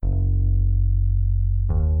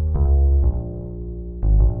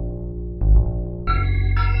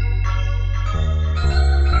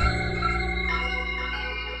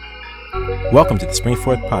Welcome to the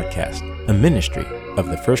Springforth Podcast, a ministry of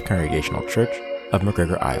the First Congregational Church of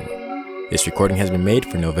McGregor, Iowa. This recording has been made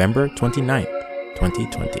for November 29th,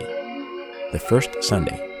 2020, the first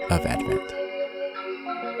Sunday of Advent.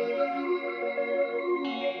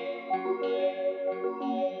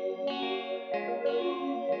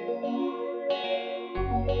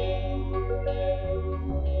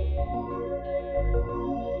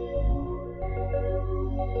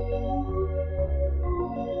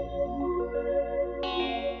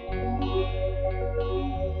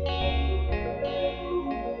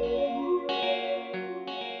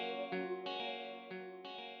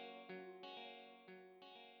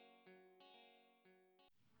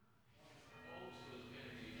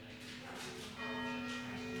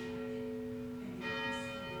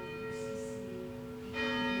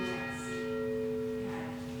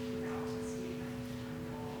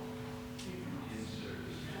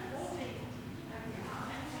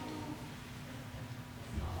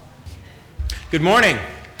 Good morning.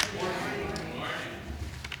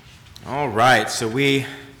 All right, so we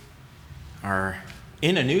are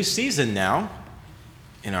in a new season now,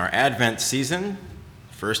 in our Advent season,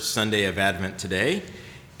 first Sunday of Advent today,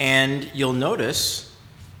 and you'll notice,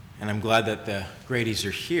 and I'm glad that the Grady's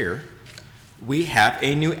are here, we have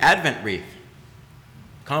a new Advent wreath.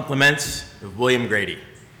 Compliments of William Grady.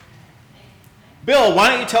 Bill,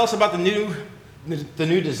 why don't you tell us about the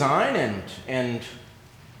new design and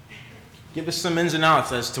give us some ins and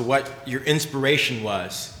outs as to what your inspiration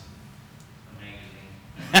was.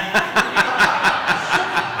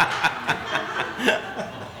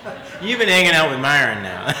 You've been hanging out with Myron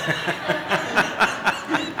now. I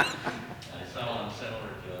saw him sent over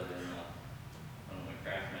to it in one of my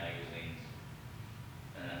craft magazines,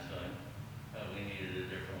 and that's why I thought we needed a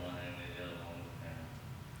different one, and the other one was kind of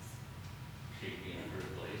shaky in the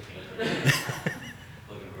first place.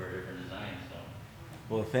 But looking for a different design, so.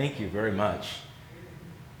 Well, thank you very much.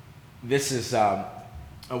 This is a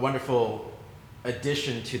wonderful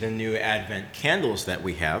addition to the new Advent candles that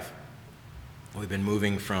we have. We've been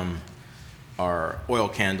moving from our oil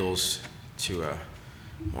candles to a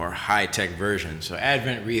more high-tech version. So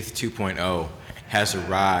Advent Wreath 2.0 has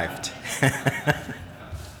arrived.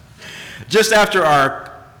 Just after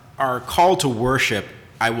our call to worship,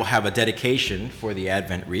 I will have a dedication for the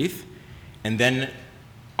Advent Wreath, and then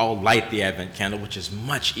I'll light the Advent candle, which is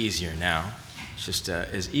much easier now. It's just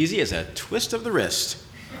as easy as a twist of the wrist.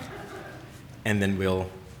 And then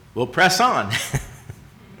we'll press on.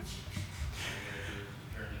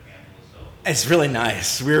 It's really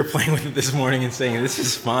nice. We were playing with it this morning and saying, this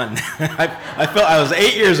is fun. I felt I was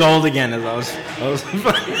 8 years old again as I was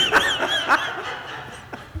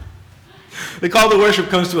The call to worship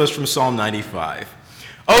comes to us from Psalm 95.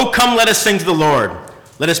 Oh, come, let us sing to the Lord.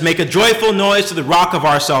 Let us make a joyful noise to the rock of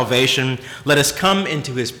our salvation. Let us come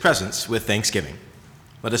into his presence with thanksgiving.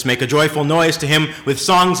 Let us make a joyful noise to him with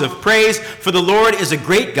songs of praise, for the Lord is a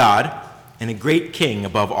great God and a great King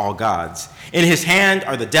above all gods. In his hand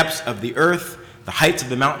are the depths of the earth, the heights of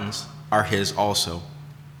the mountains are his also.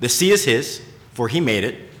 The sea is his, for he made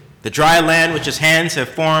it, the dry land which his hands have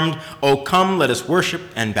formed. O come, let us worship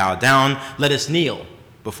and bow down. Let us kneel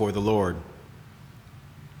before the Lord,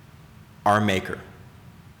 our Maker.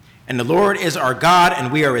 And the Lord is our God,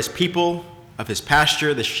 and we are his people, of his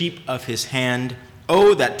pasture, the sheep of his hand.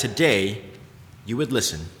 Oh, that today you would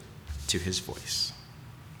listen to his voice.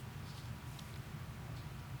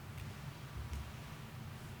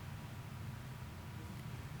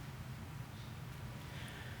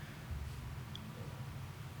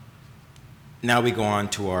 Now we go on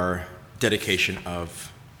to our dedication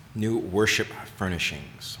of new worship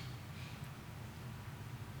furnishings.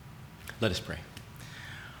 Let us pray.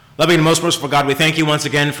 Loving and most merciful God, we thank you once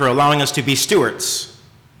again for allowing us to be stewards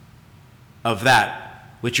of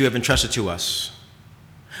that which you have entrusted to us.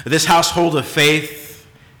 This household of faith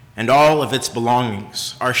and all of its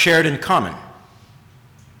belongings are shared in common.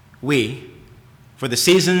 We, for the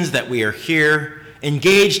seasons that we are here,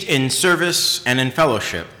 engaged in service and in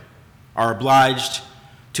fellowship, are obliged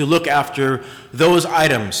to look after those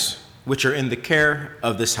items which are in the care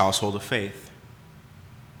of this household of faith.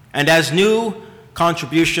 And as new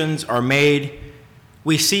contributions are made,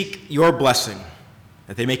 we seek your blessing,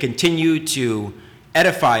 that they may continue to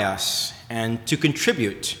edify us and to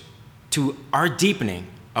contribute to our deepening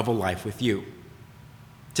of a life with you.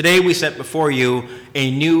 Today we set before you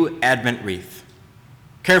a new Advent wreath,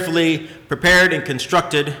 carefully prepared and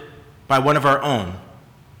constructed by one of our own,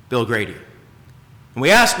 Bill Grady. And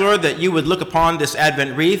we ask, Lord, that you would look upon this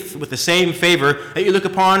Advent wreath with the same favor that you look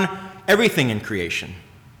upon everything in creation.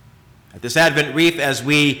 At this Advent wreath, as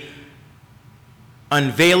we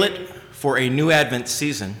unveil it for a new Advent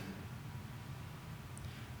season,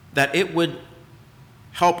 that it would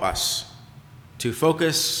help us to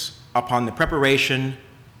focus upon the preparation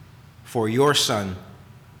for your Son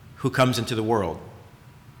who comes into the world.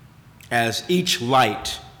 As each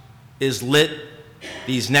light is lit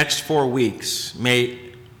these next 4 weeks, may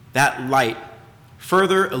that light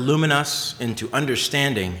further illumine us into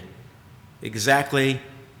understanding exactly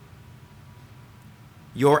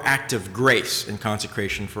your act of grace and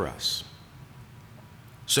consecration for us.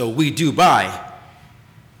 So we do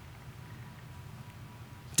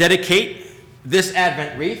dedicate this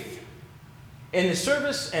Advent wreath in the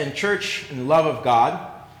service and church and love of God,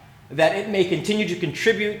 that it may continue to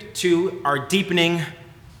contribute to our deepening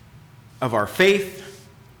of our faith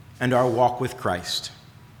and our walk with Christ.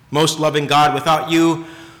 Most loving God, without you,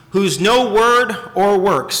 whose no word or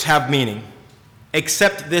works have meaning,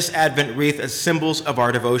 accept this Advent wreath as symbols of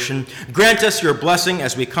our devotion. Grant us your blessing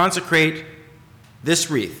as we consecrate this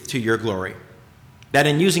wreath to your glory, that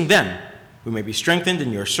in using them we may be strengthened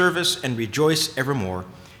in your service and rejoice evermore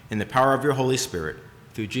in the power of your Holy Spirit,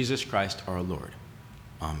 through Jesus Christ our Lord.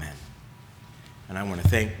 Amen. And I want to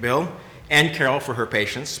thank Bill and Carol for her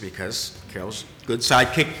patience, because Carol's a good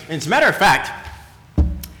sidekick. And as a matter of fact,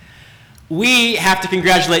 we have to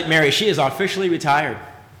congratulate Mary. She is officially retired.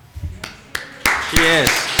 She is.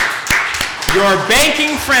 Your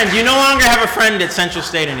banking friend. You no longer have a friend at Central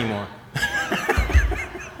State anymore.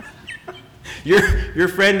 Your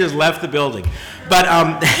friend has left the building. But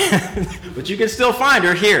but you can still find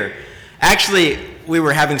her here. Actually, we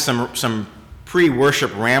were having some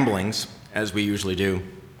pre-worship ramblings, as we usually do.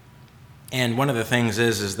 And one of the things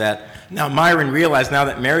is that now Myron realized now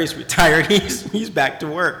that Mary's retired, he's back to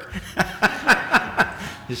work.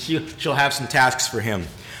 She'll have some tasks for him.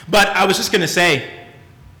 But I was just going to say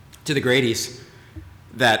to the Grady's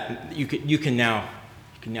that you can now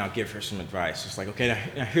give her some advice. It's like, okay,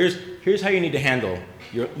 now here's how you need to handle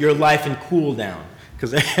your life in cool down,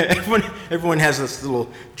 because everyone has this little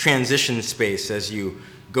transition space as you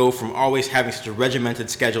go from always having such a regimented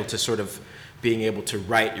schedule to sort of being able to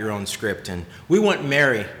write your own script. And we want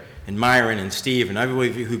Mary and Myron and Steve and everybody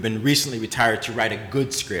of you who've been recently retired to write a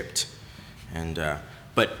good script. And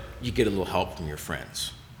but you get a little help from your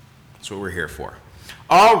friends. That's what we're here for.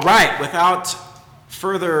 All right, without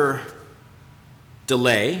further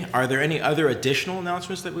delay, are there any other additional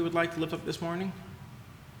announcements that we would like to lift up this morning?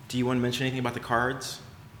 Do you want to mention anything about the cards?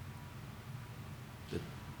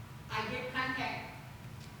 I did contact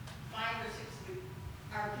 5 or 6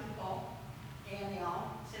 of our people, and they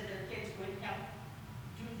all said their kids would help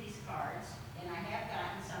do these cards, and I have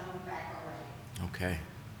gotten some of them back already. Okay.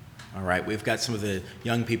 All right. We've got some of the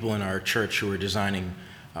young people in our church who are designing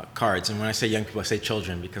cards. And when I say young people, I say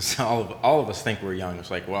children, because all of us think we're young. It's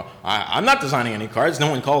like, well, I'm not designing any cards. No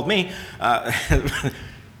one called me.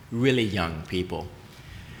 Really young people.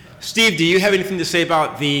 Steve, do you have anything to say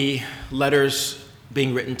about the letters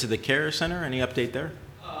being written to the Care Center? Any update there?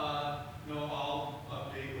 No, I'll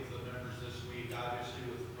update with the members this week. Obviously,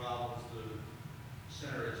 with the problems the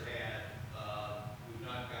center has had, we've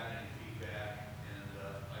not gotten any feedback, and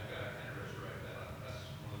I've got to kind of resurrect that. That's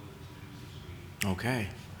one of the to-dos this week. Okay.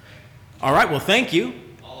 All right. Well, thank you.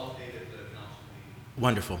 I'll update at the council meeting.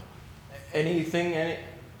 Wonderful. Anything,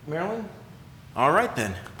 Marilyn? All right,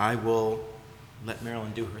 then. I will let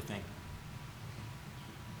Marilyn do her thing.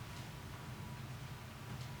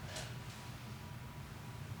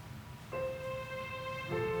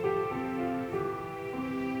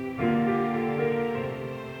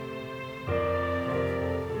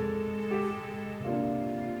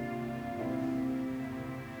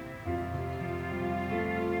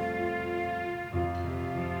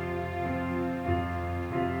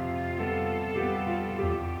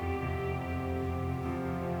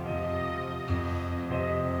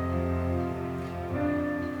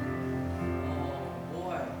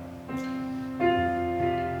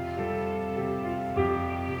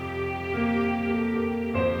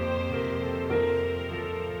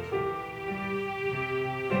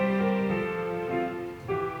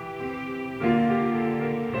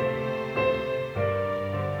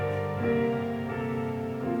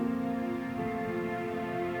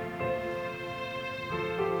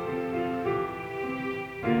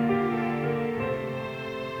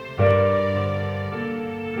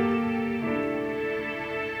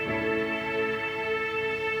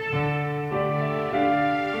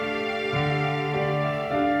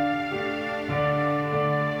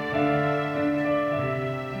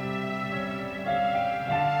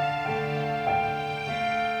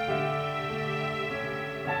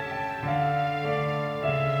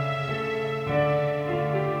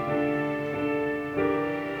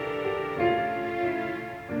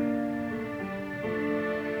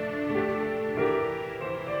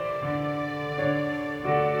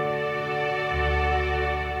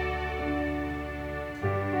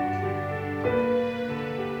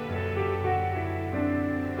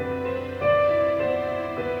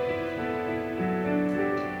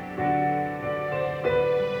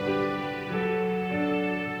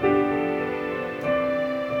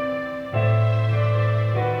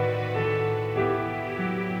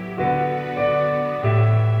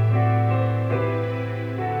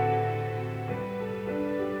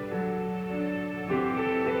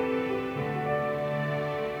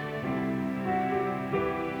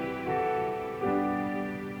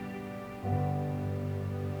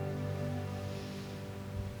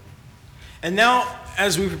 And now,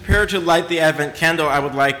 as we prepare to light the Advent candle, I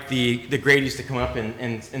would like the Grady's to come up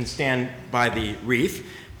and stand by the wreath.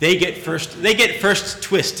 They get first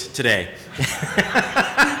twist today.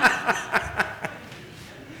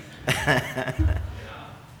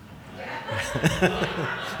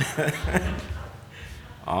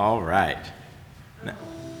 All right.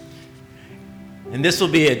 And this will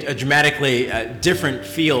be a dramatically different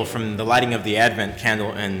feel from the lighting of the Advent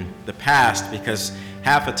candle in the past, because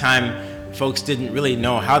half the time folks didn't really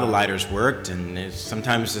know how the lighters worked, and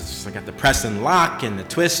sometimes it's like at the press and lock and the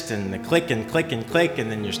twist and the click and click and click, and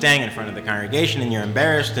then you're standing in front of the congregation and you're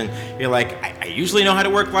embarrassed and you're like, I usually know how to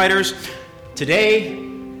work lighters. Today,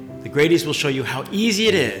 the Grady's will show you how easy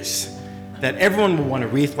it is, that everyone will want a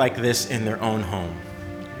wreath like this in their own home.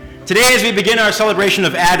 Today, as we begin our celebration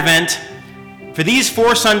of Advent, for these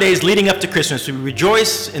 4 Sundays leading up to Christmas, we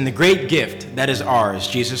rejoice in the great gift that is ours,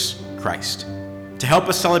 Jesus Christ. To help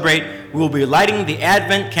us celebrate, we will be lighting the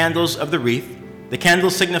Advent candles of the wreath. The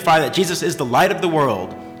candles signify that Jesus is the light of the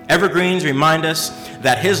world. Evergreens remind us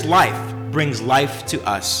that his life brings life to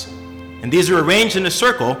us. And these are arranged in a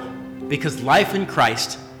circle because life in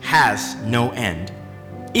Christ has no end.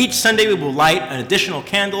 Each Sunday we will light an additional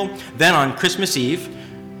candle. Then on Christmas Eve,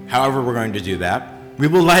 however we're going to do that, we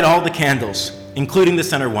will light all the candles, including the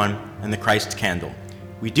center one and the Christ candle.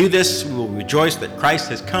 We do this, we will rejoice that Christ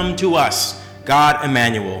has come to us, God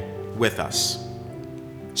Emmanuel, with us.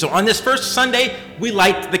 So on this first Sunday, we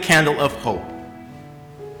light the candle of hope.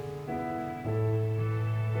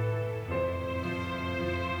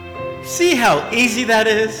 See how easy that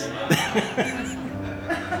is?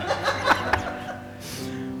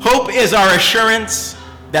 Hope is our assurance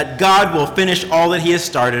that God will finish all that he has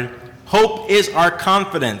started. Hope is our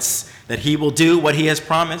confidence that he will do what he has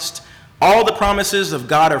promised. All the promises of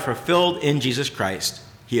God are fulfilled in Jesus Christ.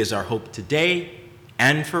 He is our hope today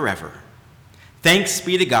and forever. Thanks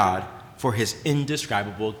be to God for his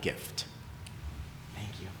indescribable gift. Thank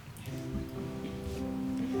you.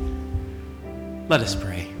 Let us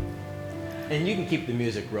pray. And you can keep the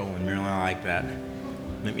music rolling, Marilyn. I like that.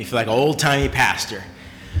 Make me feel like an old-timey pastor.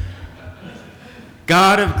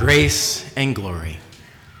 God of grace and glory,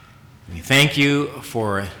 we thank you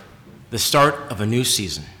for the start of a new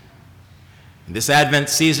season. In this Advent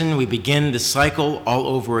season, we begin the cycle all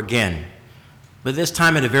over again, but this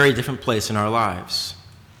time at a very different place in our lives.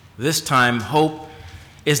 This time, hope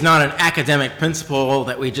is not an academic principle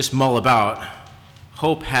that we just mull about.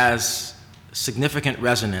 Hope has significant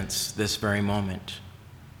resonance this very moment.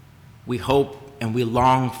 We hope and we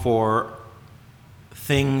long for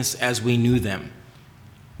things as we knew them,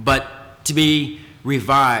 but to be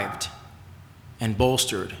revived and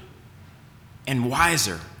bolstered and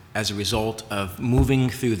wiser as a result of moving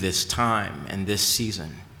through this time and this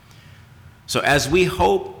season. So as we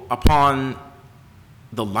hope upon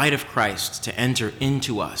the light of Christ to enter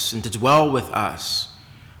into us and to dwell with us,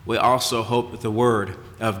 we also hope that the word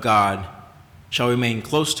of God shall remain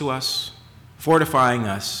close to us, fortifying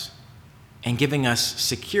us and giving us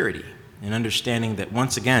security and understanding that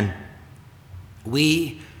once again,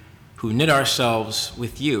 we who knit ourselves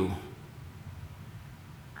with you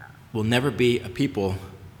will never be a people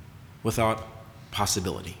without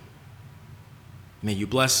possibility. May you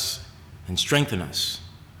bless and strengthen us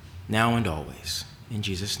now and always. In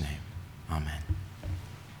Jesus' name, amen.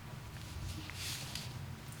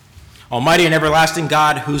 Almighty and everlasting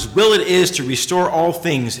God, whose will it is to restore all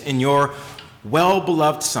things in your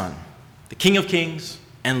well-beloved Son, the King of kings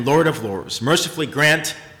and Lord of lords, mercifully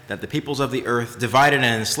grant that the peoples of the earth, divided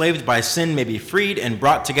and enslaved by sin, may be freed and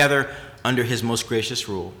brought together under his most gracious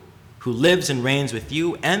rule, who lives and reigns with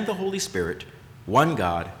you and the Holy Spirit, one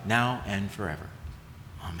God, now and forever.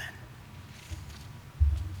 Amen.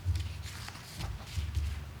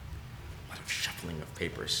 A lot of shuffling of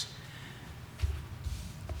papers.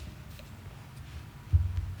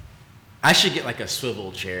 I should get like a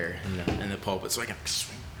swivel chair in the pulpit so I can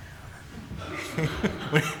swing around.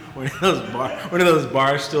 one of those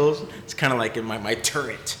bar stools. It's kind of like in my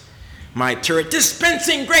turret. My turret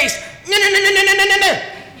dispensing grace. No.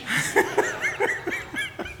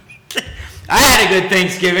 I had a good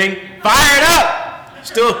Thanksgiving. Fired up.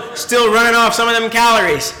 Still running off some of them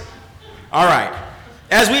calories. All right.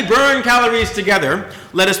 As we burn calories together,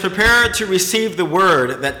 let us prepare to receive the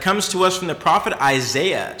word that comes to us from the prophet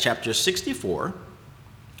Isaiah, chapter 64,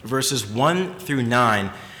 verses 1 through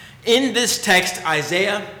 9. In this text,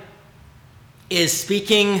 Isaiah is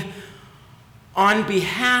speaking on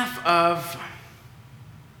behalf of,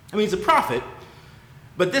 he's a prophet,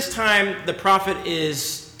 but this time the prophet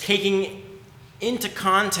is taking into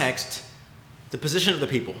context the position of the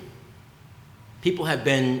people. people have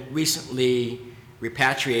been recently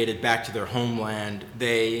repatriated back to their homeland,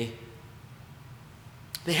 they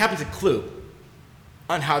haven't a clue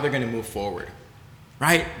on how they're going to move forward,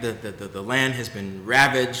 right? The land has been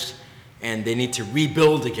ravaged, and they need to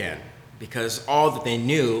rebuild again because all that they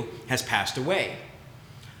knew has passed away.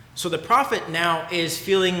 So the prophet now is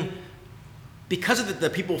feeling, because of the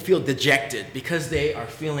people feel dejected, because they are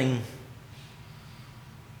feeling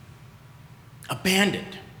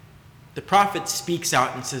abandoned. The prophet speaks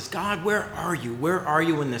out and says, God, where are you? Where are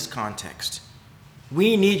you in this context?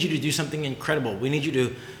 We need you to do something incredible. We need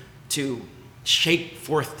you to shake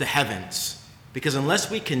forth the heavens. Because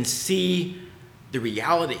unless we can see the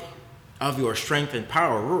reality of your strength and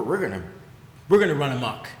power, we're going to run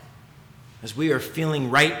amok. As we are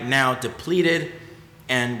feeling right now depleted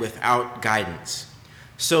and without guidance.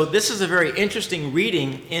 So this is a very interesting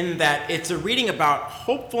reading in that it's a reading about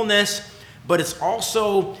hopefulness, but it's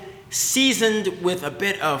also seasoned with a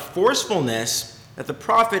bit of forcefulness that the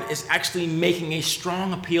prophet is actually making a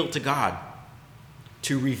strong appeal to God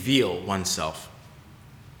to reveal oneself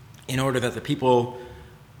in order that the people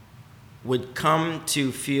would come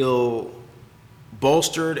to feel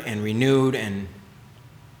bolstered and renewed and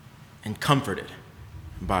comforted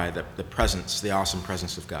by the presence, the awesome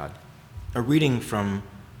presence of God. A reading from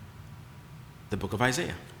the book of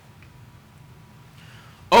Isaiah.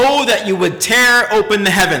 Oh, that you would tear open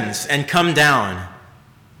the heavens and come down,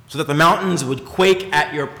 so that the mountains would quake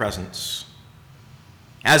at your presence.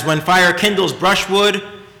 As when fire kindles brushwood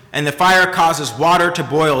and the fire causes water to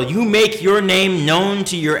boil, you make your name known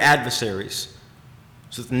to your adversaries,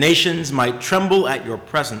 so that the nations might tremble at your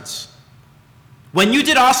presence. When you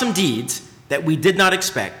did awesome deeds that we did not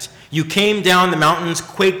expect, you came down, the mountains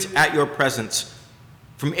quaked at your presence.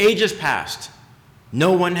 From ages past,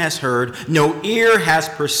 no one has heard, no ear has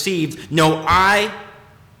perceived, no eye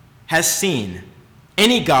has seen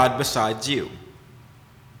any God besides you.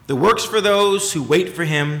 The works for those who wait for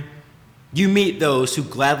him, you meet those who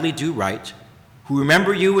gladly do right, who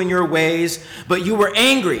remember you in your ways, but you were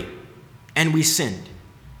angry and we sinned.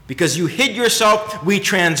 Because you hid yourself, we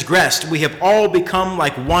transgressed. We have all become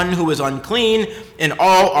like one who is unclean, and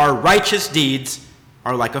all our righteous deeds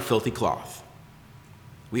are like a filthy cloth.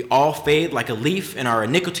 We all fade like a leaf, and our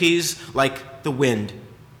iniquities, like the wind,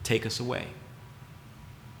 take us away.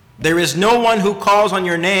 There is no one who calls on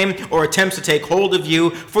your name or attempts to take hold of you,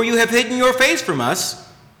 for you have hidden your face from us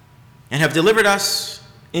and have delivered us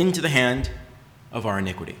into the hand of our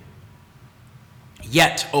iniquity.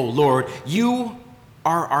 Yet, O Lord, you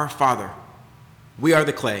are our Father. We are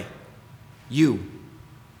the clay. You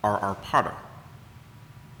are our potter.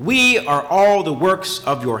 We are all the works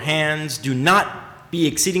of your hands. Do not be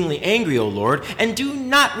exceedingly angry, O Lord, and do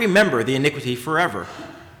not remember the iniquity forever.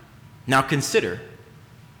 Now consider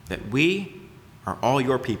that we are all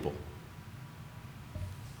your people.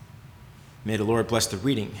 May the Lord bless the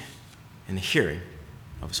reading and the hearing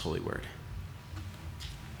of his holy word.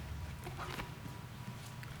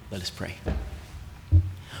 Let us pray.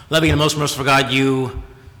 Loving and most merciful God, you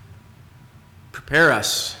prepare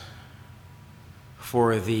us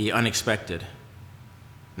for the unexpected.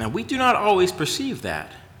 Now, we do not always perceive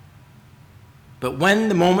that. But when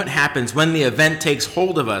the moment happens, when the event takes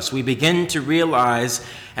hold of us, we begin to realize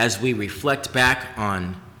as we reflect back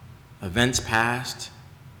on events past,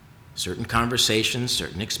 certain conversations,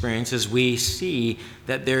 certain experiences, we see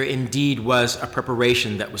that there indeed was a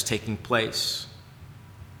preparation that was taking place.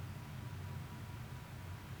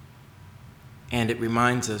 And it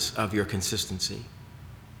reminds us of your consistency.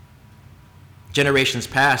 Generations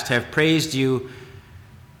past have praised you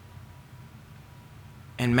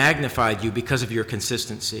and magnified you because of your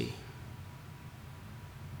consistency.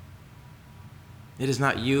 It is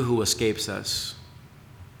not you who escapes us.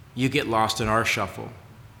 You get lost in our shuffle.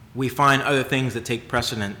 We find other things that take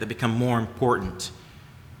precedent, that become more important.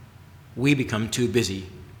 We become too busy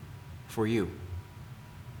for you.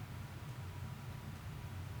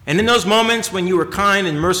 And in those moments when you are kind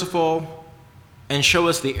and merciful and show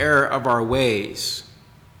us the error of our ways,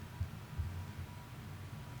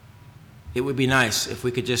 it would be nice if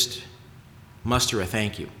we could just muster a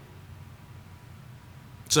thank you.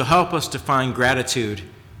 So help us to find gratitude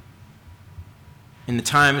in the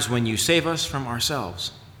times when you save us from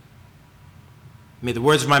ourselves. May the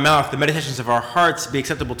words of my mouth, the meditations of our hearts be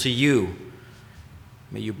acceptable to you.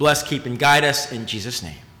 May you bless, keep, and guide us in Jesus'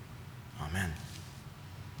 name. Amen.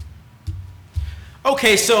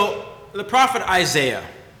 Okay, so the prophet Isaiah.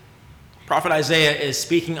 Prophet Isaiah is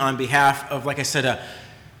speaking on behalf of, like I said,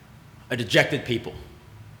 a dejected people.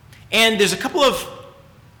 And there's a couple of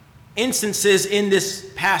instances in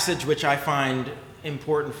this passage which I find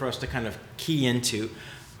important for us to kind of key into.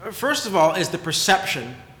 First of all is the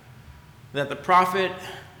perception that the prophet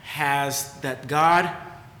has that God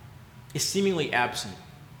is seemingly absent.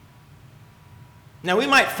 Now, we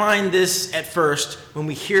might find this at first, when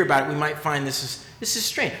we hear about it, we might find this is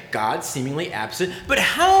strange. God seemingly absent. But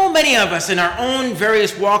how many of us in our own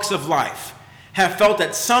various walks of life have felt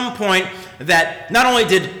at some point that not only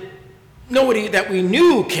did nobody that we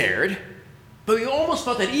knew cared, but we almost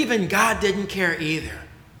felt that even God didn't care either?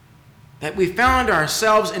 That we found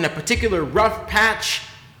ourselves in a particular rough patch,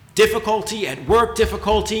 difficulty at work,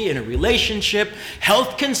 difficulty in a relationship,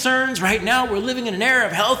 health concerns. Right now we're living in an era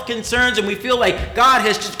of health concerns, and we feel like God's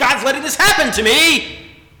letting this happen to me.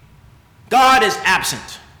 God is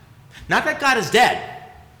absent. Not that God is dead.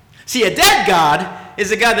 See, a dead God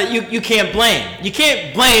is a God that you can't blame. You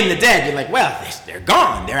can't blame the dead. You're like, well, they're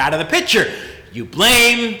gone. They're out of the picture. You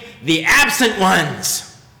blame the absent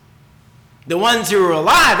ones. The ones who are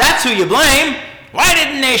alive, that's who you blame. Why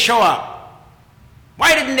didn't they show up?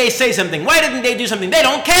 Why didn't they say something? Why didn't they do something? They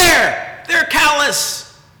don't care. They're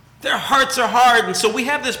callous. Their hearts are hard. And so we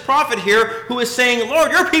have this prophet here who is saying,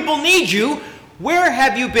 Lord, your people need you. Where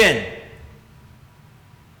have you been?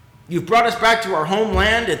 You've brought us back to our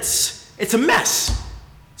homeland. It's a mess.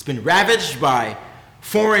 It's been ravaged by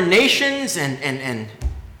foreign nations, and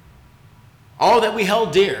all that we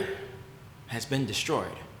held dear has been destroyed.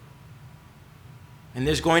 And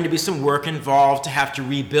there's going to be some work involved to have to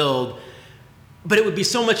rebuild. But it would be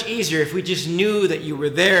so much easier if we just knew that you were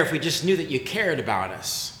there, if we just knew that you cared about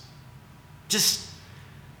us. Just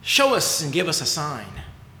show us and give us a sign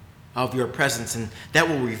of your presence, and that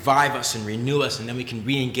will revive us and renew us, and then we can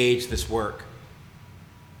re-engage this work.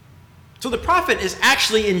 So the prophet is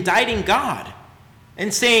actually indicting God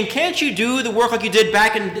and saying, can't you do the work like you did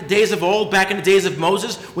back in the days of old, back in the days of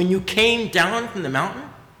Moses, when you came down from the mountain?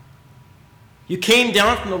 You came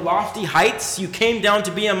down from the lofty heights. You came down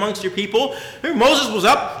to be amongst your people. Moses was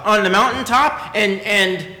up on the mountaintop,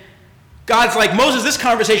 and God's like, Moses, this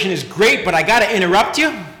conversation is great, but I got to interrupt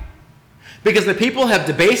you because the people have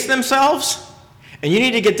debased themselves, and you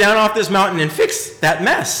need to get down off this mountain and fix that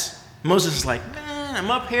mess. Moses is like, man, I'm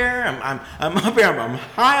up here. I'm up here. I'm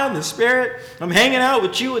high on the Spirit. I'm hanging out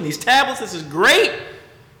with you and these tablets. This is great.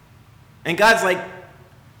 And God's like,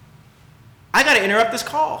 I got to interrupt this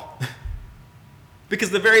call. Because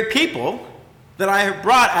the very people that I have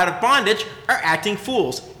brought out of bondage are acting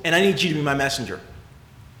fools, and I need you to be my messenger.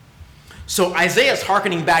 So Isaiah is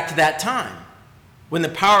hearkening back to that time when the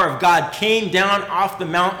power of God came down off the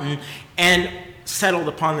mountain and settled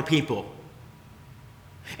upon the people.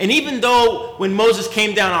 And even though when Moses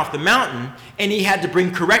came down off the mountain and he had to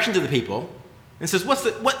bring correction to the people and says,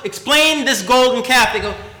 explain this golden calf. They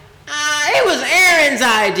go, it was Aaron's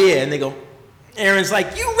idea. And they go, Aaron's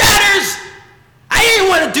like, you ratters! I didn't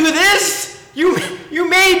want to do this. You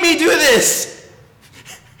made me do this.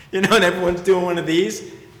 And everyone's doing one of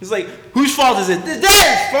these. It's like, whose fault is it? The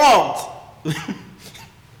dad's fault.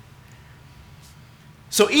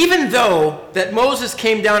 So even though that Moses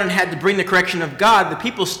came down and had to bring the correction of God, the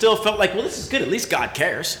people still felt like, well, this is good. At least God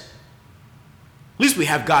cares. At least we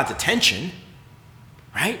have God's attention,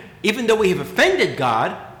 right? Even though we have offended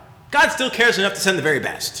God, God still cares enough to send the very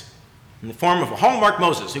best in the form of a Hallmark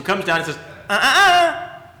Moses who comes down and says,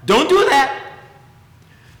 don't do that.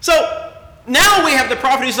 So now we have the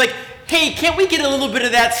prophet who's like, hey, can't we get a little bit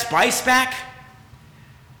of that spice back?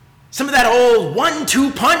 Some of that old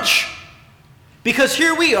 1-2 punch? Because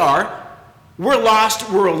here we are, we're lost,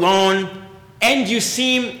 we're alone, and you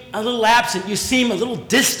seem a little absent, you seem a little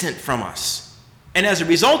distant from us. And as a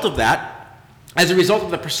result of that, as a result of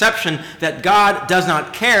the perception that God does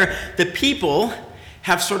not care, the people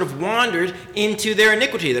have sort of wandered into their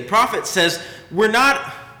iniquity. The prophet says, we're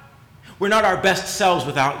not our best selves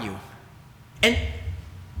without you. And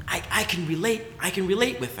I can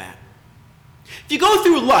relate with that. If you go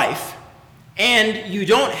through life and you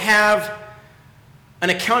don't have an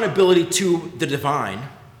accountability to the divine,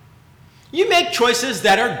 you make choices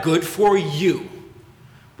that are good for you,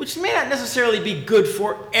 which may not necessarily be good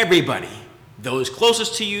for everybody. Those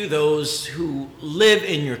closest to you, those who live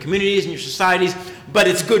in your communities and your societies, but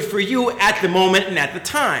it's good for you at the moment and at the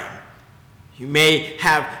time. You may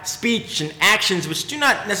have speech and actions which do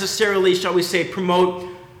not necessarily, shall we say, promote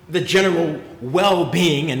the general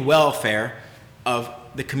well-being and welfare of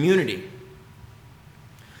the community.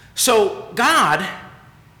 So God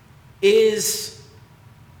is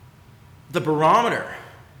the barometer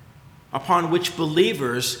upon which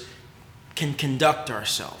believers can conduct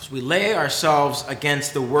ourselves. We lay ourselves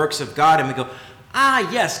against the works of God and we go,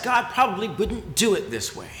 yes, God probably wouldn't do it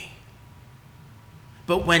this way.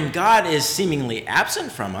 But when God is seemingly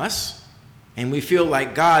absent from us, and we feel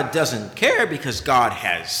like God doesn't care because God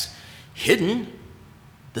has hidden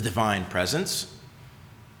the divine presence,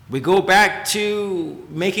 we go back to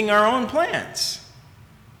making our own plans,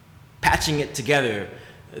 patching it together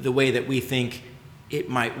the way that we think it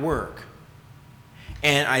might work.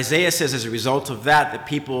 And Isaiah says as a result of that, the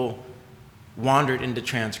people wandered into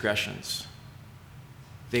transgressions.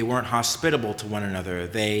 They weren't hospitable to one another.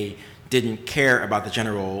 They didn't care about the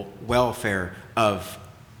general welfare of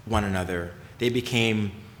one another. They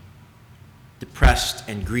became depressed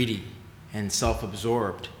and greedy and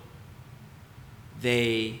self-absorbed.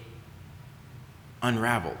 They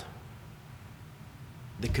unraveled.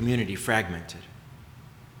 The community fragmented.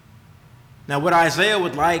 Now, what Isaiah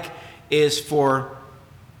would like is for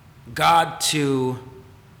God to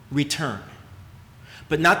return.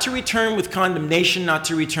 But not to return with condemnation, not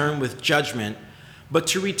to return with judgment, but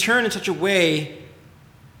to return in such a way,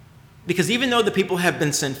 because even though the people have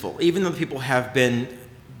been sinful, even though the people have been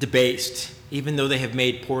debased, even though they have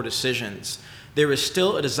made poor decisions, there is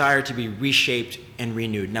still a desire to be reshaped and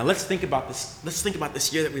renewed. Now let's think about this. Let's think about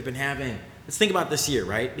this year that we've been having. Let's think about this year,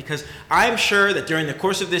 right? Because I'm sure that during the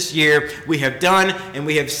course of this year, we have done and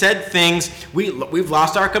we have said things. We've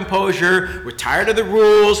lost our composure. We're tired of the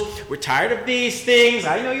rules. We're tired of these things.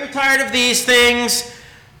 I know you're tired of these things.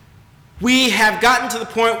 We have gotten to the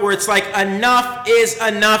point where it's like enough is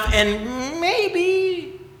enough, and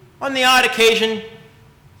maybe on the odd occasion,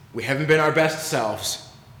 we haven't been our best selves.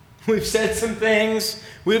 We've said some things.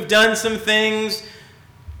 We've done some things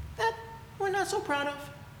that we're not so proud of.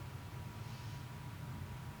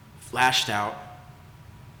 Lashed out,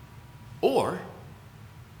 or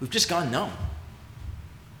we've just gone numb.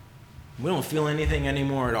 We don't feel anything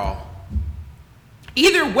anymore at all.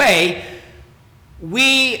 Either way,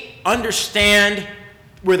 we understand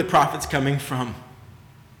where the prophet's coming from.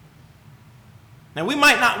 Now, we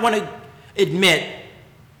might not want to admit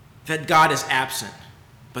that God is absent,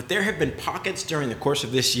 but there have been pockets during the course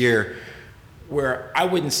of this year where I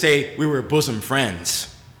wouldn't say we were bosom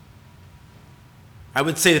friends. I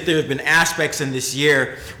would say that there have been aspects in this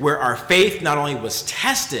year where our faith not only was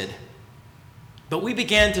tested, but we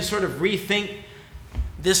began to sort of rethink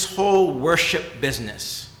this whole worship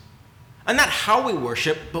business. And not how we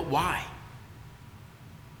worship, but why.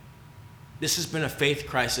 This has been a faith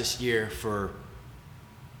crisis year for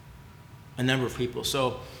a number of people.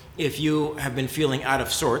 So if you have been feeling out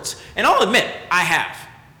of sorts, and I'll admit, I have.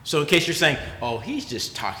 So in case you're saying, oh, he's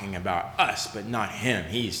just talking about us, but not him.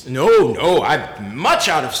 No, I'm much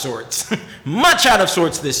out of sorts. Much out of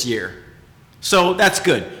sorts this year. So that's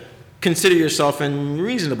good. Consider yourself in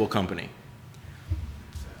reasonable company.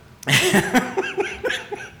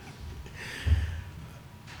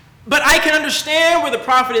 But I can understand where the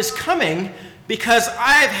prophet is coming, because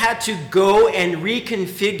I've had to go and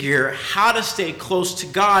reconfigure how to stay close to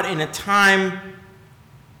God in a time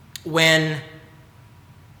when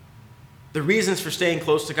the reasons for staying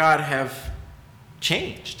close to God have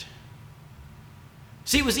changed.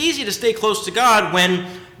 See, it was easy to stay close to God when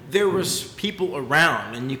there was people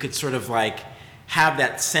around and you could sort of like have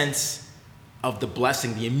that sense of the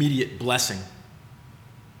blessing, the immediate blessing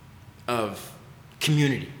of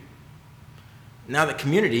community. Now that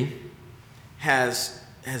community has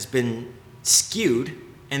been skewed,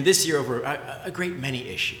 and this year over a great many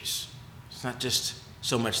issues. It's not just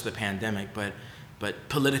so much the pandemic, but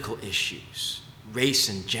political issues, race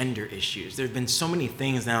and gender issues. There have been so many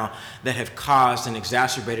things now that have caused and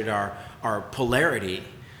exacerbated our polarity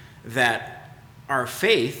that our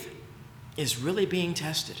faith is really being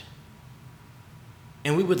tested.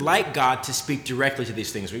 And we would like God to speak directly to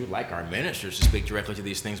these things. We would like our ministers to speak directly to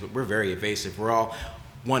these things, but we're very evasive. We're all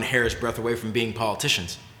one hair's breadth away from being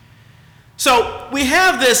politicians. So we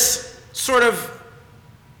have this sort of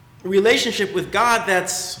relationship with God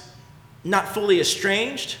that's not fully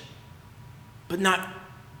estranged, but not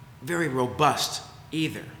very robust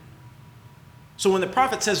either. So when the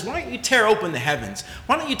prophet says, why don't you tear open the heavens?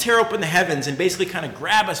 Why don't you tear open the heavens and basically kind of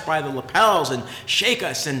grab us by the lapels and shake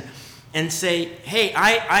us and say, hey,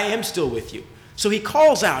 I am still with you. So he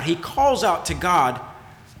calls out to God,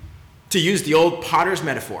 to use the old potter's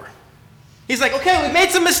metaphor. He's like, okay, we've made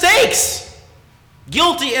some mistakes.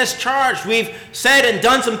 Guilty as charged. We've said and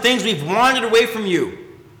done some things. We've wandered away from you.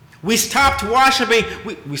 We stopped worshiping.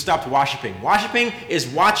 We stopped worshiping. Worshiping is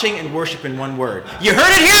watching and worship in one word. You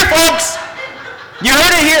heard it here, folks. You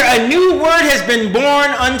heard it here. A new word has been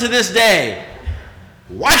born unto this day.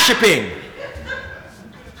 Worshiping.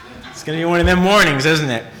 It's going to be one of them mornings, isn't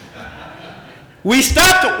it? We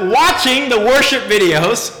stopped watching the worship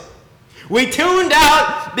videos. We tuned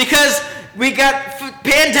out because we got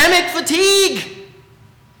pandemic fatigue.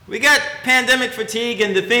 We got pandemic fatigue,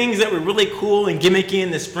 and the things that were really cool and gimmicky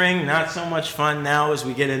in the spring, not so much fun now as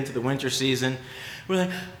we get into the winter season. We're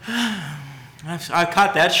like, I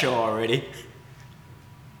caught that show already.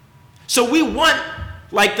 So we want,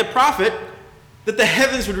 like the prophet, that the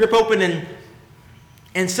heavens would rip open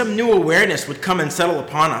and some new awareness would come and settle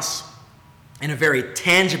upon us in a very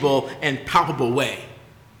tangible and palpable way.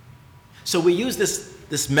 So we use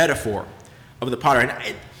this metaphor of the potter.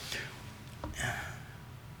 And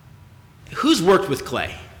who's worked with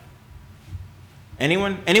clay?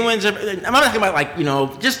 Anyone? Anyone's ever? I'm not talking about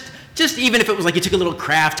like, just even if it was like you took a little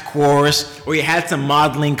craft course or you had some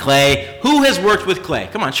modeling clay. Who has worked with clay?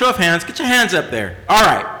 Come on, show of hands. Get your hands up there. All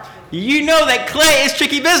right. You know that clay is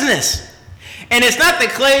tricky business. And it's not the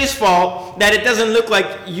clay's fault that it doesn't look like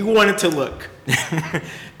you want it to look.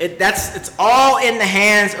 It's all in the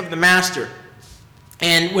hands of the master.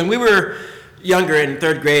 And when we were younger in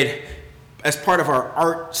third grade, as part of our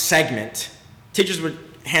art segment, teachers would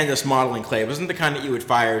hand us modeling clay. It wasn't the kind that you would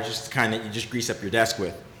fire, just the kind that you just grease up your desk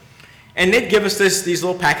with. And they'd give us these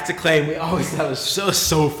little packets of clay, and we always thought it was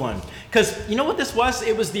so fun. Because you know what this was?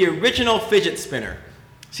 It was the original fidget spinner.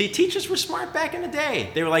 See, teachers were smart back in the day.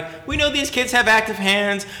 They were like, we know these kids have active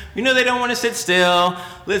hands. We know they don't want to sit still.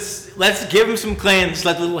 Let's give them some clay and just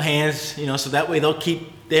let the little hands, so that way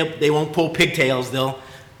they won't pull pigtails. They'll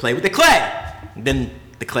play with the clay. And then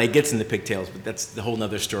the clay gets in the pigtails, but that's the whole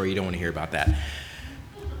nother story. You don't want to hear about that.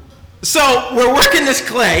 So we're working this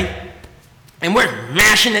clay, and we're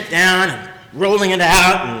mashing it down and rolling it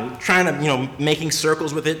out and trying to, making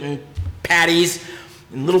circles with it and patties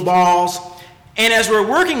and little balls. And as we're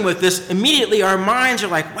working with this, immediately our minds are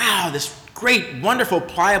like, wow, this great, wonderful,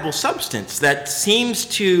 pliable substance that seems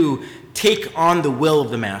to take on the will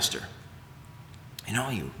of the master.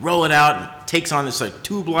 You roll it out, and it takes on this like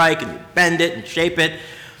tube-like, and you bend it and shape it.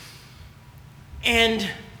 And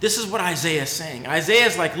this is what Isaiah is saying. Isaiah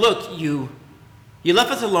is like, look, you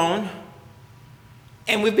left us alone,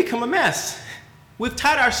 and we've become a mess. We've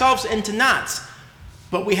tied ourselves into knots.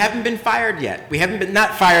 But we haven't been fired yet. We haven't been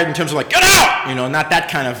not fired in terms of like, get out! Not that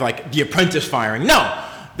kind of like the apprentice firing. No,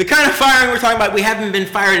 the kind of firing we're talking about, we haven't been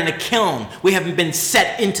fired in a kiln. We haven't been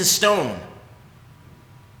set into stone.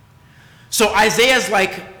 So Isaiah's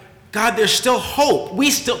like, God, there's still hope. We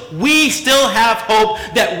still have hope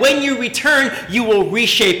that when you return, you will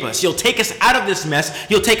reshape us. You'll take us out of this mess.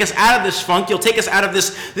 You'll take us out of this funk. You'll take us out of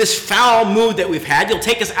this foul mood that we've had. You'll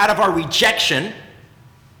take us out of our rejection.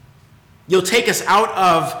 You'll take us out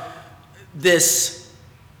of this,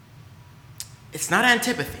 it's not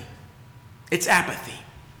antipathy, it's apathy.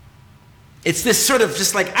 It's this sort of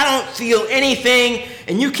just like, I don't feel anything,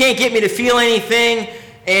 and you can't get me to feel anything,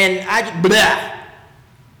 and blah.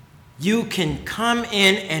 You can come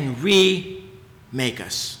in and remake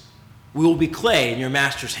us. We will be clay in your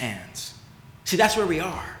master's hands. See, that's where we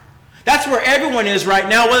are. That's where everyone is right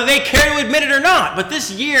now, whether they care to admit it or not. But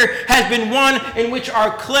this year has been one in which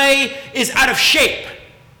our clay is out of shape.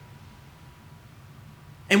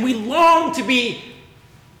 And we long to be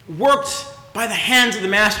worked by the hands of the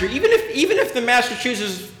master, even if the master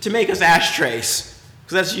chooses to make us ashtrays,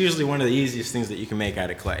 because that's usually one of the easiest things that you can make out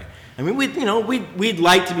of clay. I mean, we'd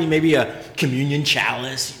like to be maybe a communion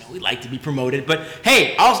chalice. We'd like to be promoted. But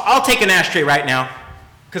hey, I'll take an ashtray right now,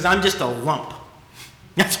 because I'm just a lump.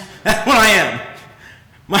 That's what I am.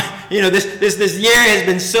 This year has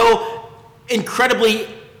been so incredibly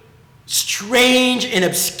strange and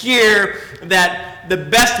obscure that the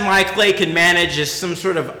best my clay can manage is some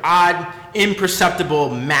sort of odd,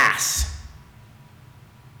 imperceptible mass.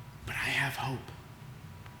 But I have hope.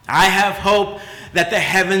 I have hope that the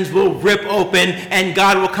heavens will rip open and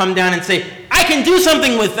God will come down and say, I can do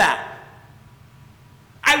something with that.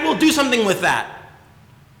 I will do something with that.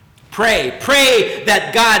 Pray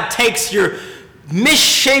that God takes your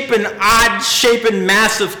misshapen, odd-shapen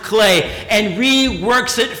mass of clay and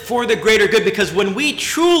reworks it for the greater good. Because when we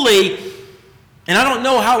truly, and I don't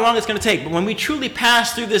know how long it's going to take, but when we truly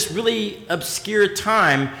pass through this really obscure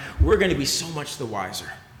time, we're going to be so much the wiser.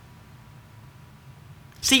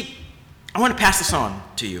 See, I want to pass this on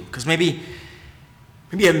to you, because maybe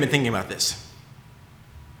you haven't been thinking about this.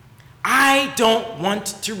 I don't want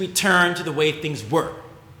to return to the way things were.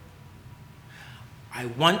 I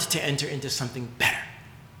want to enter into something better.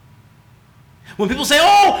 When people say,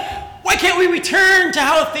 oh, why can't we return to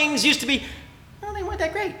how things used to be? Well, they weren't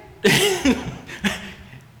that great.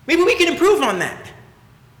 Maybe we can improve on that.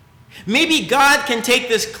 Maybe God can take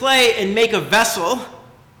this clay and make a vessel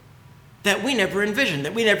that we never envisioned,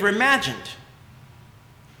 that we never imagined.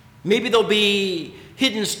 Maybe there'll be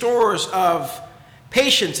hidden stores of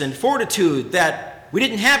patience and fortitude that we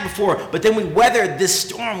didn't have before, but then we weathered this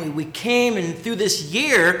storm. We came and through this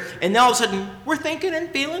year, and now all of a sudden we're thinking and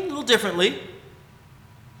feeling a little differently.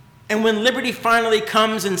 And when liberty finally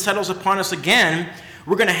comes and settles upon us again,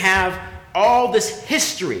 we're going to have all this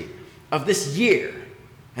history of this year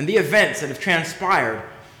and the events that have transpired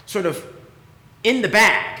sort of in the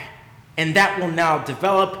bag. And that will now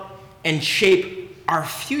develop and shape our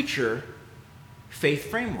future faith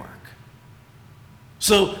framework.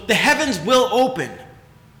 So the heavens will open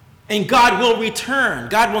and God will return.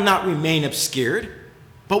 God will not remain obscured,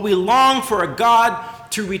 but we long for a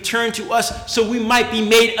God to return to us so we might be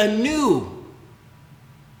made anew,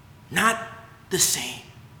 not the same.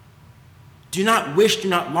 Do not wish, do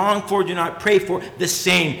not long for, do not pray for the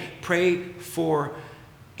same. Pray for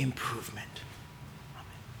improvement.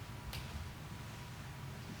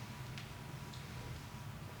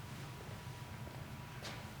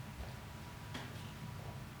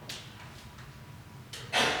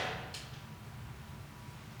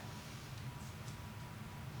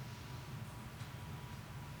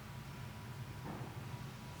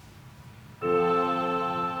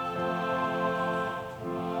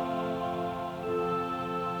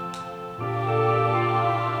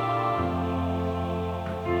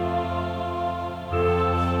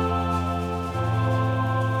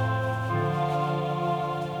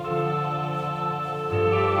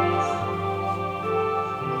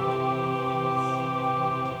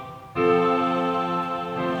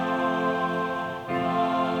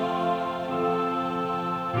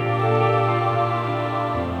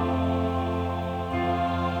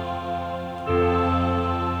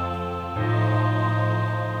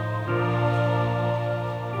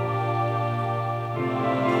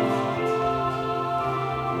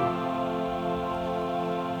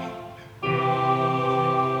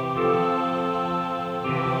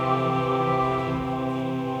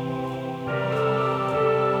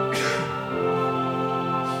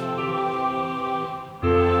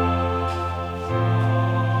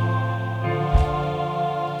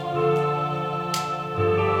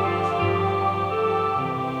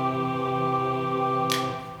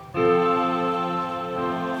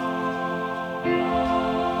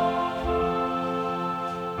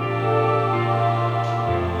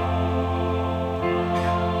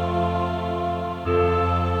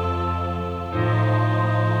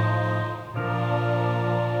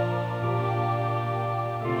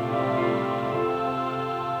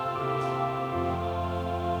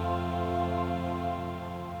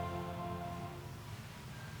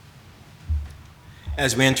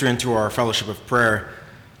 As we enter into our fellowship of prayer,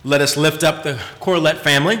 let us lift up the Corlett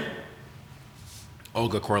family.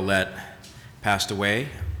 Olga Corlett passed away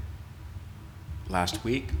last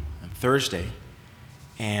week, on Thursday,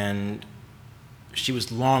 and she was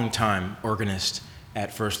a long-time organist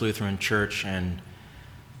at First Lutheran Church and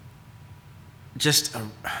just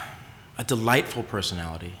a delightful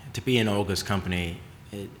personality. To be in Olga's company,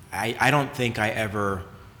 I don't think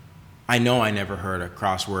I know I never heard a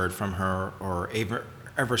cross word from her or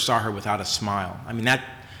ever saw her without a smile. I mean,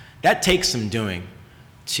 that takes some doing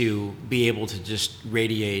to be able to just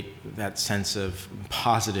radiate that sense of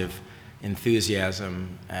positive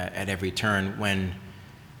enthusiasm at every turn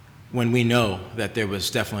when we know that there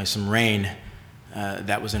was definitely some rain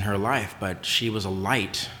that was in her life, but she was a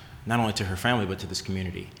light, not only to her family, but to this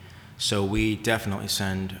community. So we definitely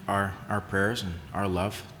send our prayers and our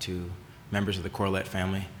love to members of the Corlett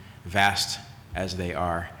family, vast as they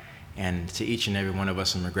are, and to each and every one of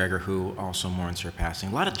us in McGregor who also mourns her passing.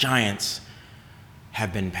 A lot of giants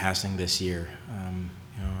have been passing this year.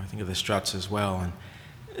 I think of the Strutts as well. And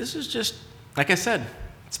this is just, like I said,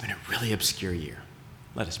 it's been a really obscure year.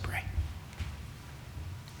 Let us pray.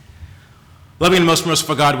 Loving and most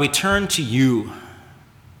merciful God, we turn to you.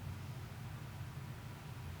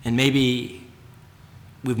 And maybe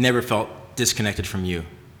we've never felt disconnected from you.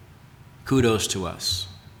 Kudos to us.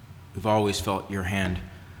 We've always felt your hand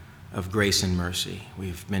of grace and mercy.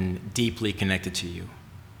 We've been deeply connected to you.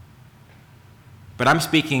 But I'm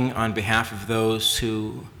speaking on behalf of those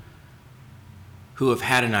who have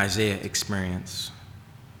had an Isaiah experience,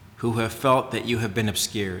 who have felt that you have been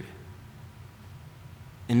obscured.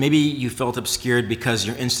 And maybe you felt obscured because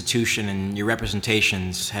your institution and your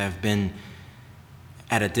representations have been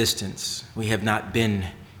at a distance. We have not been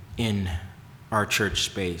in our church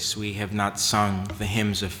space. We have not sung the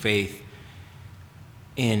hymns of faith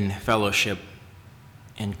in fellowship,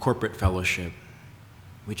 in corporate fellowship.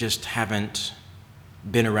 We just haven't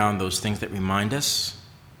been around those things that remind us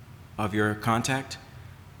of your contact.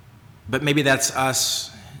 But maybe that's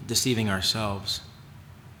us deceiving ourselves,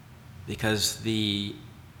 because the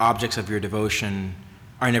objects of your devotion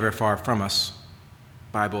are never far from us.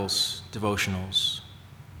 Bibles, devotionals,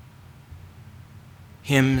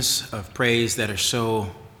 hymns of praise that are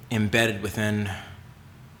so embedded within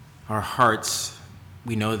our hearts,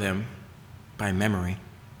 we know them by memory.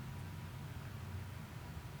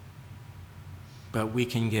 But we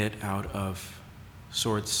can get out of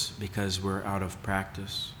sorts because we're out of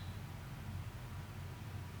practice.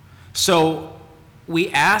 So we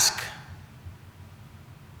ask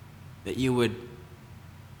that you would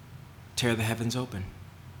tear the heavens open.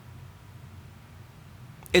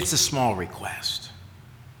 It's a small request,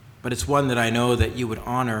 but it's one that I know that you would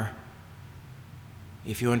honor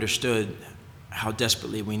if you understood how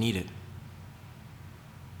desperately we need it.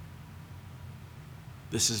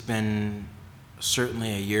 This has been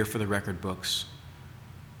certainly a year for the record books,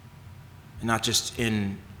 and not just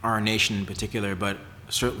in our nation in particular, but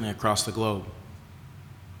certainly across the globe.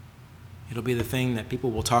 It'll be the thing that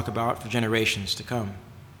people will talk about for generations to come.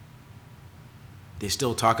 They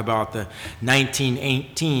still talk about the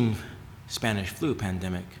 1918 Spanish flu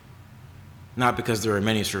pandemic, not because there are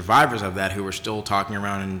many survivors of that who are still talking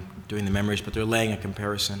around and doing the memories, but they're laying a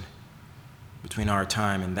comparison between our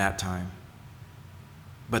time and that time.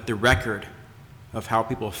 But the record of how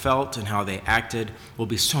people felt and how they acted will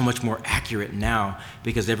be so much more accurate now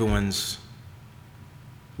because everyone's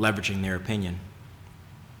leveraging their opinion.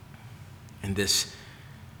 And this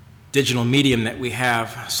digital medium that we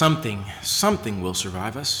have, something will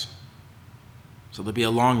survive us. So there'll be a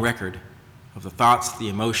long record of the thoughts, the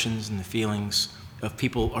emotions, and the feelings of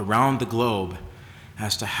people around the globe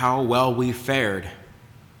as to how well we fared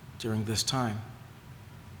during this time.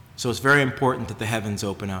 So it's very important that the heavens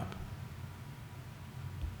open up,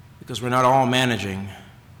 because we're not all managing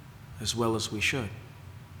as well as we should.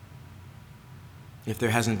 If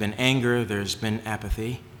there hasn't been anger, there's been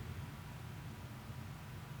apathy.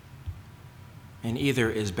 And either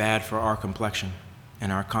is bad for our complexion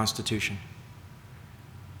and our constitution.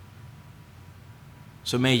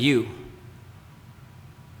 So may you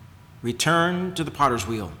return to the potter's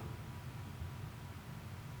wheel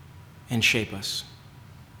and shape us.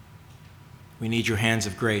 We need your hands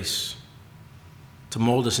of grace to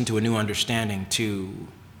mold us into a new understanding, to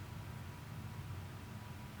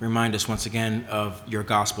remind us once again of your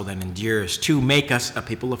gospel that endures, to make us a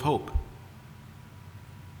people of hope.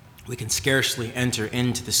 We can scarcely enter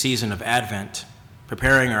into the season of Advent,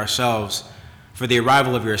 preparing ourselves for the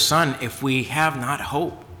arrival of your Son, if we have not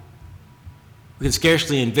hope. We can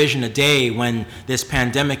scarcely envision a day when this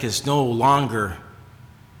pandemic is no longer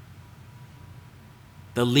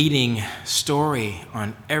the leading story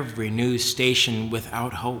on every news station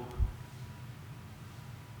without hope.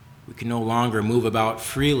 We can no longer move about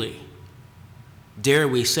freely, dare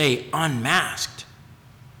we say unmasked,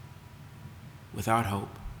 without hope.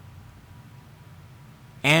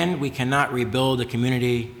 And we cannot rebuild a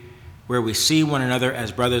community where we see one another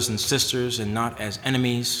as brothers and sisters and not as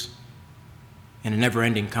enemies in a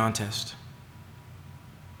never-ending contest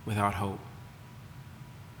without hope.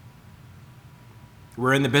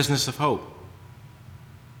 We're in the business of hope.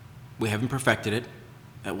 We haven't perfected it.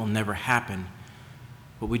 That will never happen.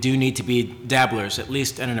 But we do need to be dabblers, at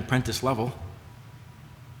least at an apprentice level,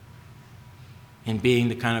 in being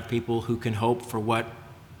the kind of people who can hope for what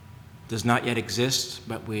does not yet exist,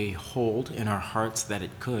 but we hold in our hearts that it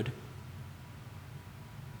could,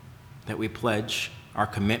 that we pledge our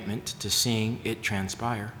commitment to seeing it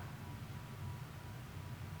transpire,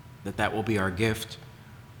 that will be our gift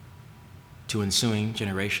to ensuing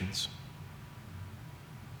generations.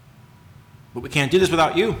 But we can't do this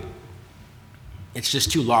without you. It's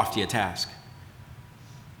just too lofty a task.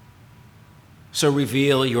 So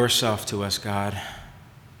reveal yourself to us, God.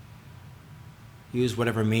 Use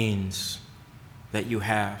whatever means that you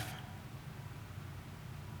have,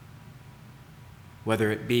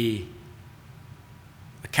 whether it be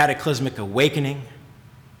a cataclysmic awakening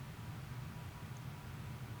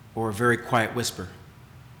or a very quiet whisper.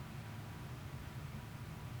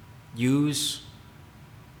 Use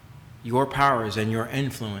your powers and your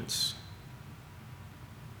influence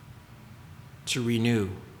to renew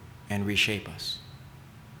and reshape us.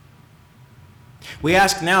 We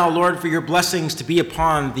ask now, Lord, for your blessings to be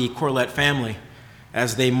upon the Corlett family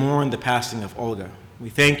as they mourn the passing of Olga. We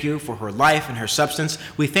thank you for her life and her substance.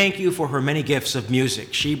 We thank you for her many gifts of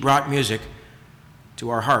music. She brought music to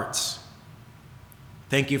our hearts.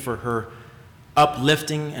 Thank you for her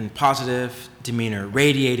uplifting and positive demeanor,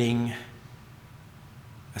 radiating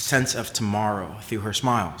a sense of tomorrow through her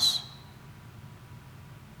smiles.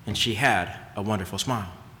 And she had a wonderful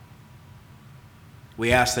smile.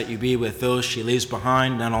 We ask that you be with those she leaves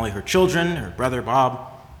behind, not only her children, her brother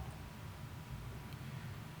Bob,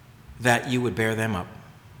 that you would bear them up.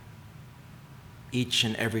 each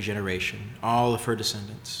and every generation, all of her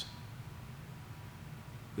descendants.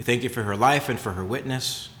 We thank you for her life and for her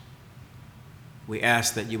witness. We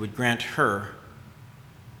ask that you would grant her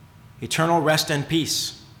eternal rest and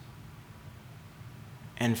peace.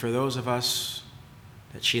 And for those of us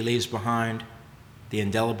that she leaves behind, the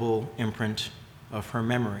indelible imprint of her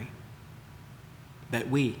memory, that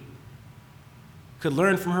we could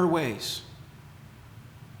learn from her ways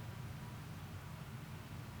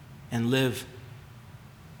and live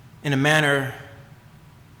in a manner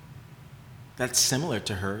that's similar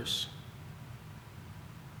to hers.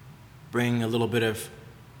 Bring a little bit of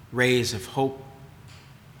rays of hope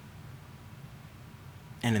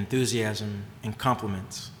and enthusiasm and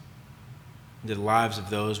compliments into the lives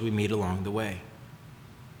of those we meet along the way.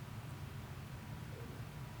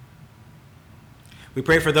 We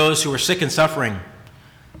pray for those who are sick and suffering.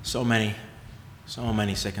 So many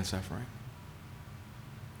sick and suffering.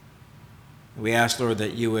 We ask, Lord,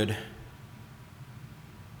 that you would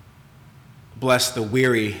bless the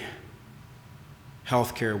weary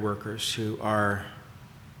healthcare workers who are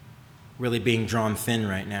really being drawn thin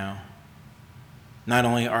right now. Not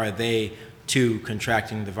only are they too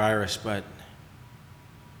contracting the virus, but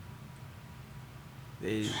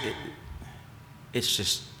it's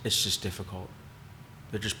just difficult.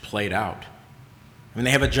 They're just played out. I mean,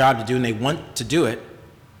 they have a job to do and they want to do it,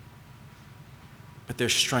 but their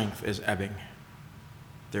strength is ebbing.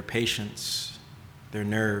 Their patience, their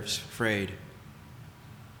nerves frayed,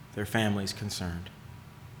 their families concerned.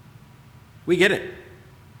 We get it.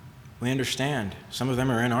 We understand. Some of them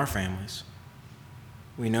are in our families.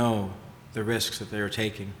 We know the risks that they are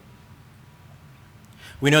taking.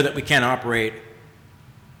 We know that we can't operate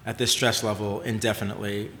at this stress level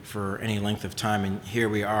indefinitely for any length of time, and here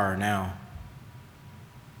we are now,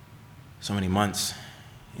 so many months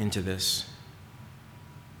into this,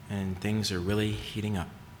 and things are really heating up.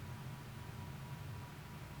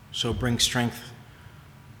 So bring strength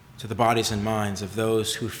to the bodies and minds of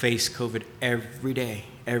those who face COVID every day.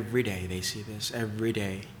 Every day they see this, every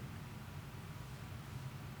day.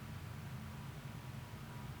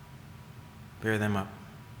 Bear them up,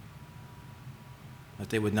 that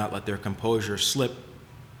they would not let their composure slip,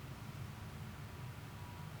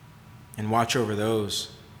 and watch over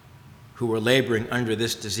those who are laboring under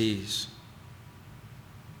this disease.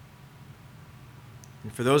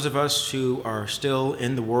 And for those of us who are still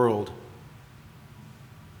in the world,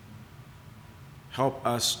 help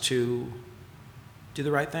us to do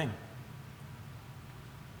the right thing,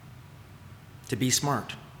 to be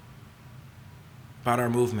smart about our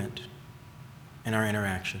movement and our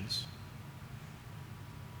interactions,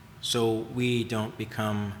 so we don't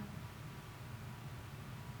become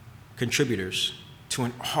contributors to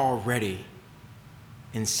an already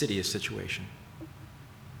insidious situation.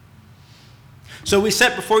 So we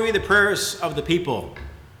set before you the prayers of the people.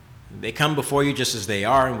 They come before you just as they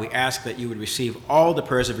are, and we ask that you would receive all the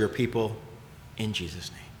prayers of your people in Jesus'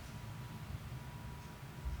 name.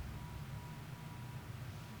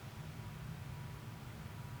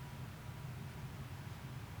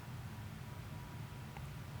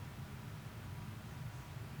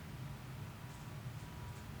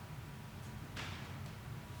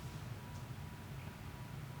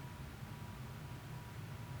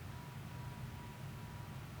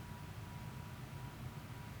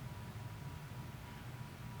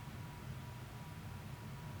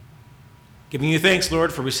 Giving you thanks,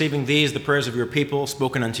 Lord, for receiving these, the prayers of your people,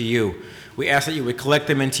 spoken unto you. We ask that you would collect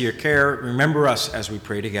them into your care. Remember us as we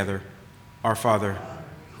pray together. Our Father,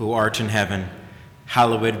 who art in heaven,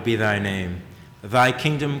 hallowed be thy name. Thy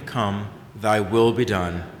kingdom come, thy will be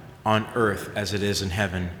done, on earth as it is in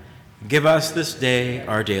heaven. Give us this day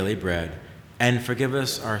our daily bread, and forgive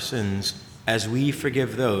us our sins as we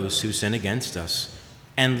forgive those who sin against us.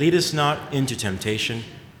 And lead us not into temptation,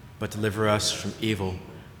 but deliver us from evil.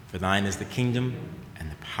 For thine is the kingdom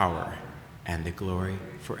and the power and the glory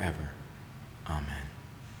forever. Amen.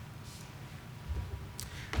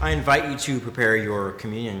 I invite you to prepare your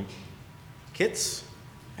communion kits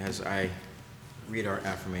as I read our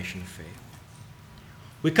affirmation of faith.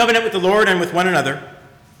 We covenant with the Lord and with one another,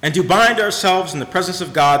 and do bind ourselves in the presence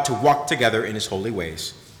of God to walk together in his holy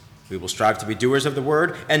ways. We will strive to be doers of the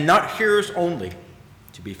word and not hearers only,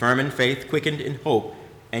 to be firm in faith, quickened in hope,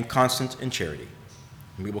 and constant in charity.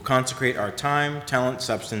 And we will consecrate our time, talent,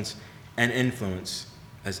 substance, and influence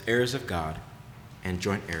as heirs of God and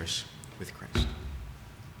joint heirs with Christ.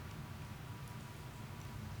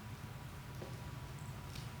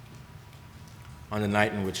 On the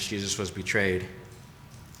night in which Jesus was betrayed,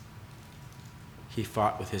 he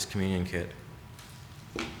fought with his communion kit.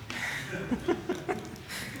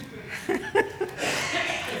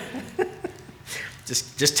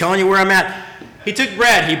 Just telling you where I'm at. He took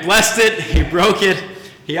bread, he blessed it, he broke it,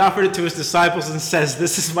 he offered it to his disciples and says,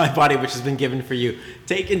 "This is my body which has been given for you.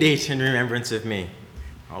 Take and eat in remembrance of me."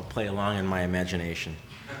 I'll play along in my imagination.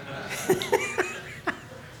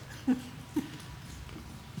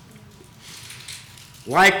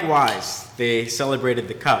 Likewise, they celebrated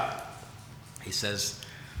the cup. He says,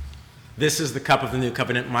 "This is the cup of the new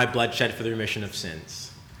covenant, my blood shed for the remission of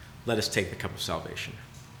sins. Let us take the cup of salvation."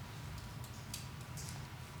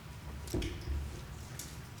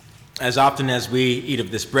 As often as we eat of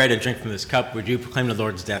this bread and drink from this cup, would you proclaim the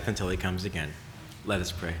Lord's death until he comes again? Let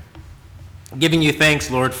us pray. Giving you thanks,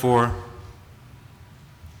 Lord, for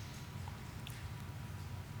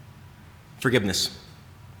forgiveness.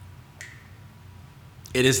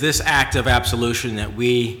 It is this act of absolution that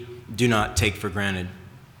we do not take for granted.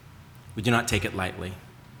 We do not take it lightly.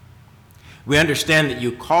 We understand that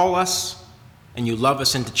you call us and you love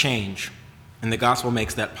us into change, and the gospel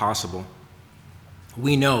makes that possible.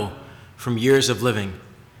 We know from years of living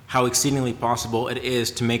how exceedingly possible it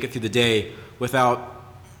is to make it through the day without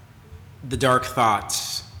the dark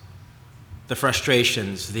thoughts, the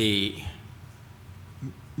frustrations, the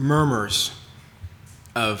murmurs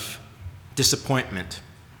of disappointment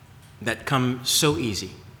that come so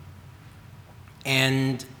easy.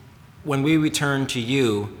 And when we return to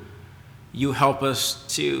you, you help us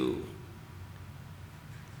to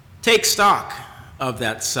take stock of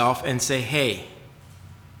that self and say, hey,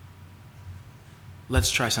 let's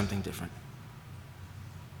try something different.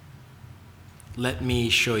 Let me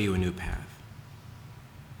show you a new path.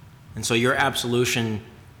 And so your absolution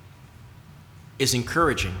is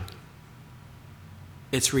encouraging.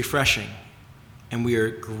 It's refreshing. And we are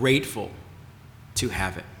grateful to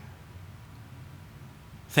have it.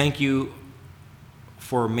 Thank you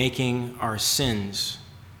for making our sins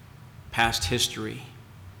past history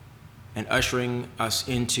and ushering us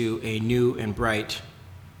into a new and bright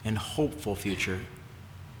and hopeful future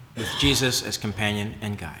with Jesus as companion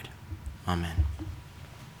and guide. Amen.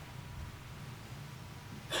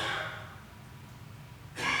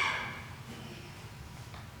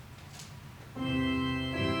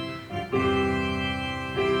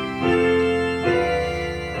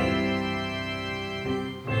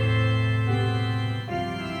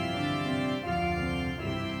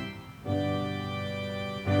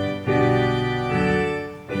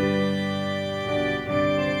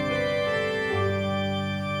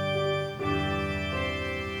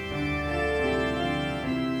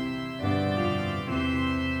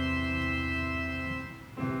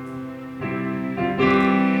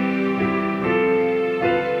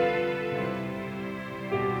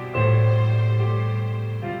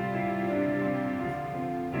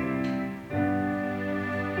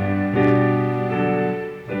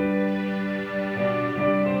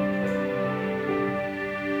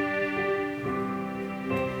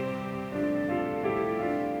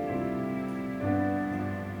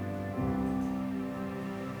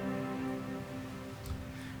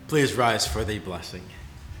 Please rise for the blessing.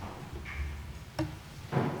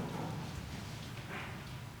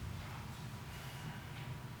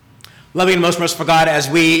 Loving and most merciful God, as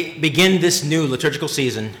we begin this new liturgical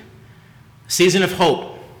season, a season of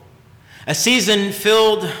hope, a season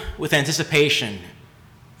filled with anticipation,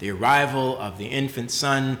 the arrival of the infant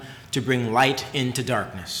Son to bring light into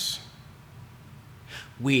darkness.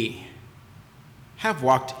 We have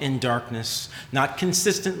walked in darkness, not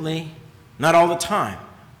consistently, not all the time,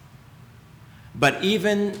 but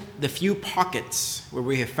even the few pockets where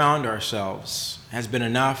we have found ourselves has been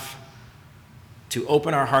enough to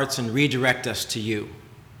open our hearts and redirect us to you.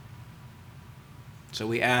 So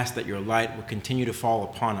we ask that your light will continue to fall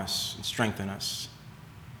upon us and strengthen us.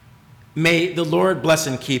 May the Lord bless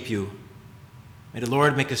and keep you. May the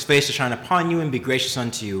Lord make his face to shine upon you and be gracious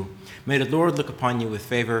unto you. May the Lord look upon you with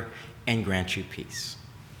favor and grant you peace.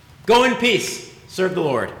 Go in peace. Serve the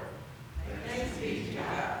Lord. Thanks be to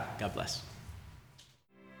God. God bless.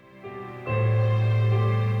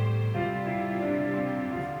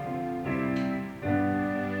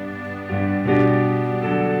 Thank you.